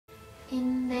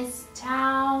In this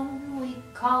town we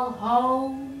call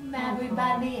home,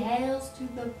 everybody hails to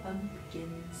the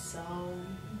pumpkin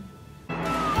song.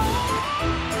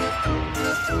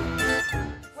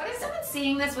 What if someone's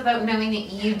seeing this without knowing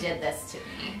that you did this to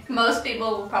me? Most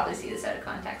people will probably see this out of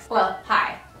context. Well,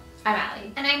 hi, I'm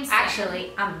Allie. And I'm Sam.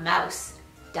 Actually, I'm a mouse.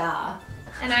 Duh.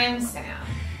 And I'm Sam.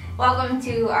 Welcome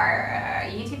to our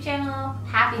YouTube channel,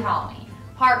 Happy Halloween.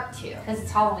 Part 2, because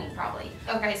it's Halloween probably.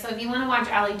 Okay, so if you want to watch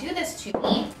Allie do this to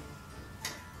me,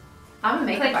 I'm a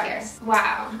makeup click artist. here.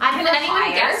 Wow. I'm Can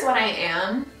anyone guess what I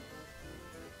am?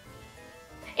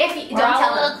 If you We're don't all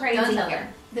tell a little them, crazy don't tell here.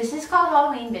 them. This is called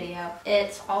Halloween video.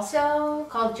 It's also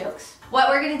called jokes. What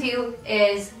we're gonna do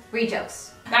is read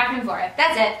jokes. Back and forth.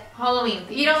 That's it. Halloween.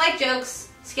 If you don't like jokes,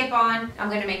 skip on. I'm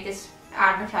gonna make this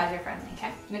advertiser friendly. Okay,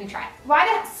 I'm gonna try it. Why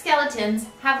do skeletons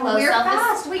have low We're self-esteem?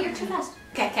 fast. Wait, you're too fast.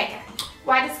 Okay.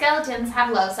 Why do skeletons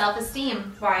have low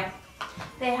self-esteem? Why?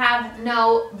 They have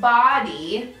no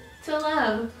body to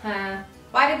love.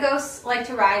 Why do ghosts like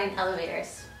to ride in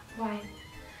elevators? Why?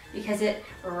 Because it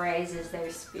raises their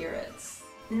spirits.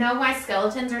 Know why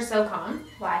skeletons are so calm?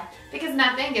 Why? Because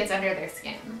nothing gets under their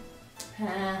skin.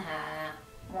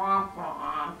 Womp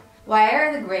womp. Why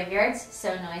are the graveyards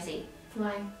so noisy?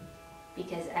 Why?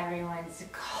 Because everyone's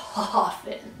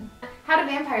coughing. How do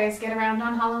vampires get around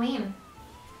on Halloween?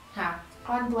 How?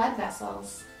 On blood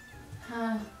vessels.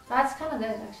 That's kind of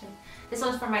good actually. This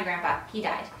one's from my grandpa. He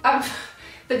died. But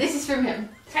this is from him.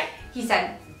 Okay. He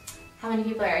said, how many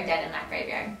people are dead in that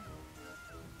graveyard?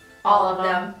 All of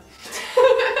them.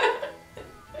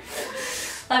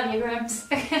 Love you, Gramps.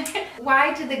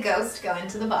 Why did the ghost go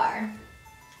into the bar?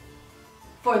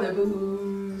 For the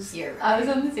booze. I was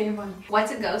on the same one.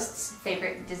 What's a ghost's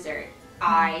favorite dessert?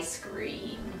 Ice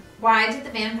cream. Why did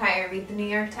the vampire read the New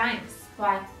York Times?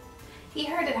 Why? He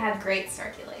heard it had great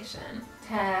circulation.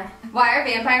 Why are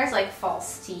vampires like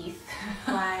false teeth?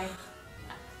 Why?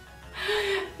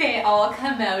 They all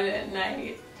come out at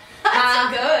night.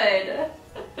 That's good.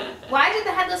 Why did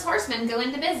the Headless Horseman go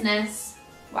into business?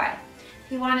 Why?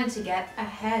 He wanted to get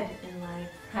ahead in life.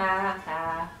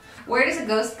 Where does a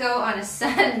ghost go on a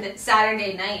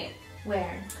Saturday night?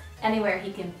 Where? Anywhere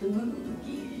he can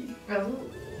boogie. Oh.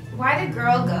 Why do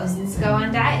girl ghosts go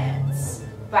on diets?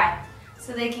 Why?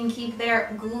 So they can keep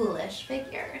their ghoulish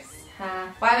figures.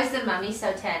 Why was the mummy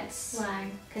so tense?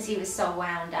 Why? Because he was so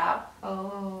wound up.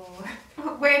 Oh.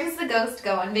 Where does the ghost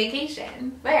go on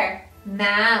vacation? Where?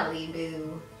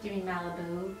 Malibu. Do you mean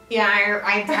Malibu? Yeah,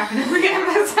 I definitely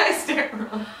emphasized it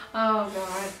wrong. Oh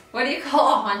god. What do you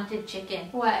call a haunted chicken?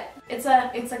 What? It's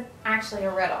actually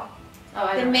a riddle.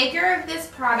 Oh, The maker of this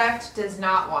product does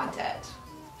not want it.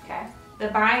 Okay. The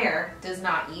buyer does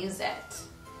not use it.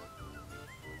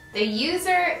 The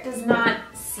user does not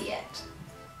see it.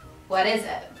 What is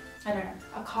it? I don't know.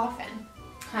 A coffin.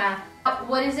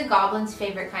 What is a goblin's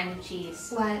favorite kind of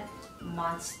cheese? What?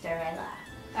 Mozzarella.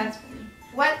 That's funny.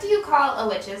 What do you call a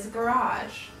witch's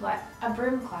garage? What? A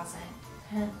broom closet.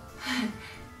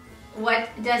 What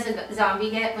does a zombie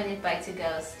get when it bites a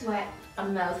ghost? What? A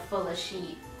mouthful of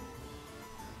sheep.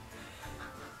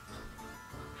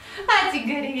 That's a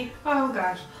goodie. Oh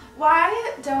gosh.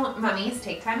 Why don't mummies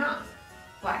take time off?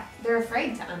 Why? They're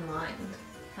afraid to unwind.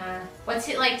 What's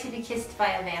it like to be kissed by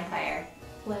a vampire?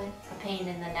 What? A pain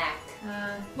in the neck.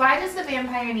 Why does the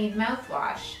vampire need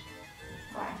mouthwash?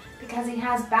 Why? Because he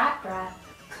has bat breath.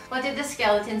 What did the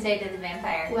skeleton say to the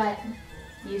vampire? What?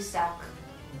 You suck.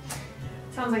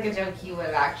 Sounds like a joke you would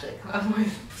have actually come up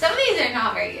with. Some of these are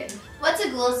not very good. What's a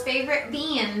ghoul's favorite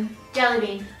bean? Jelly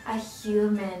bean. A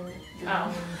human being.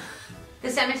 Oh.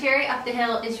 The cemetery up the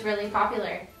hill is really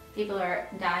popular. People are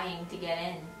dying to get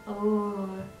in. Oh.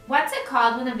 What's it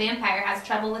called when a vampire has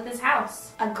trouble with his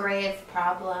house? A grave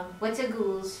problem. What's a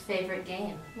ghoul's favorite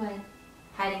game? What?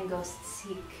 Hide and go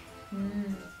seek.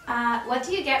 What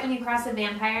do you get when you cross a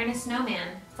vampire and a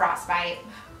snowman? Frostbite.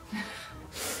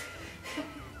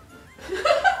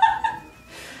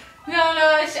 No,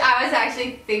 I was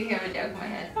actually thinking of a joke in my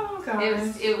head. Oh god.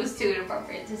 It was too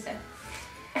inappropriate to say.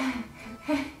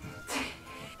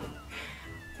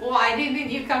 Why didn't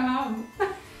you come home?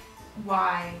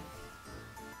 Why?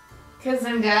 'Cause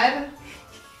I'm dead?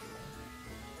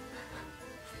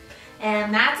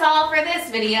 And that's all for this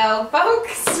video,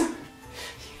 folks.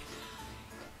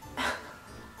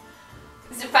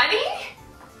 Is it funny?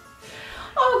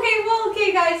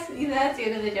 Okay, guys, that's the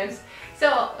end of the jokes.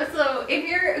 So if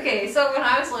you're, so when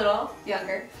I was little,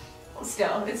 younger, it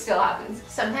still happens.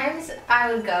 Sometimes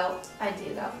I do go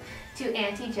to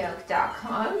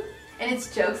antijoke.com and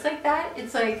it's jokes like that.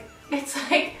 It's like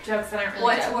jokes that aren't really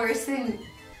what's jokes. worse than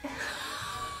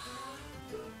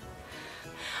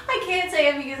I can't say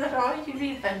it because I don't want you to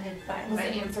be offended by Was the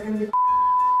it. answer gonna be?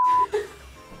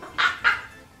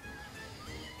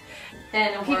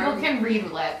 Then a People worm. can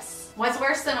read lips. What's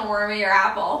worse than a worm in your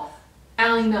apple?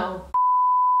 Allie, no.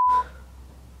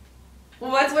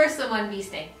 What's worse than one bee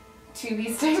sting? 2 bee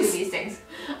Two stings. bee stings.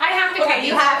 I have to cut Okay, these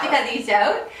you have to out. cut these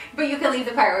out, but you can leave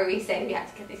the part where we say we have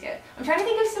to cut these out. I'm trying to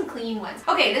think of some clean ones.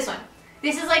 Okay, this one.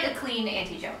 This is like a clean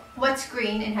anti-joke. What's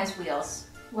green and has wheels?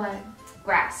 What?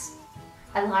 Grass.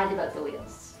 I lied about the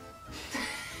wheels.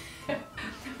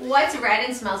 What's red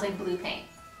and smells like blue paint?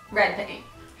 Red paint.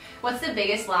 What's the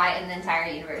biggest lie in the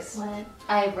entire universe? What?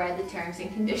 I've read the terms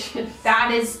and conditions. That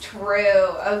is true.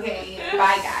 Okay,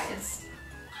 bye guys.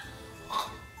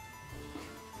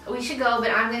 We should go, but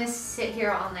I'm gonna sit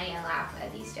here all night and laugh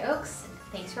at these jokes.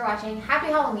 Thanks for watching. Happy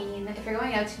Halloween. If you're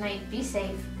going out tonight, be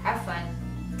safe, have fun.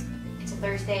 It's a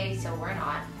Thursday, so we're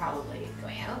not probably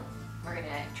going out. We're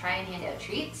gonna try and hand out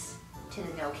treats to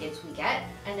the no kids we get,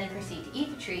 and then proceed to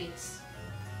eat the treats.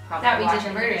 Probably That we watch a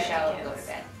didn't murder give show to and go to kids.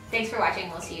 bed. Thanks for watching.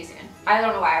 We'll see you soon. I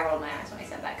don't know why I rolled my eyes when I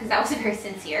said that, because that wasn't very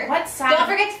sincere. What's sad? Don't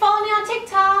forget to follow me on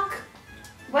TikTok.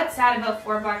 What's sad about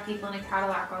 4 black people in a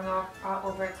Cadillac going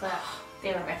over a cliff?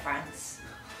 They were my friends.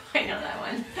 I know that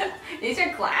one. These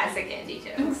are classic Andy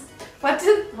jokes. What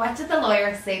did the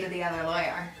lawyer say to the other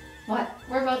lawyer? What?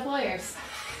 We're both lawyers.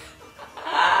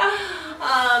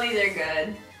 Oh, these are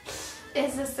good.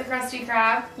 Is this the Krusty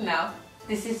Krab? No,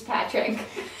 this is Patrick.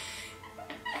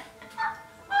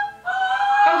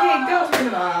 Okay, go turn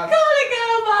it off. Gotta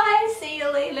go, bye. See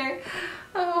you later.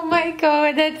 Oh my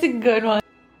god, that's a good one.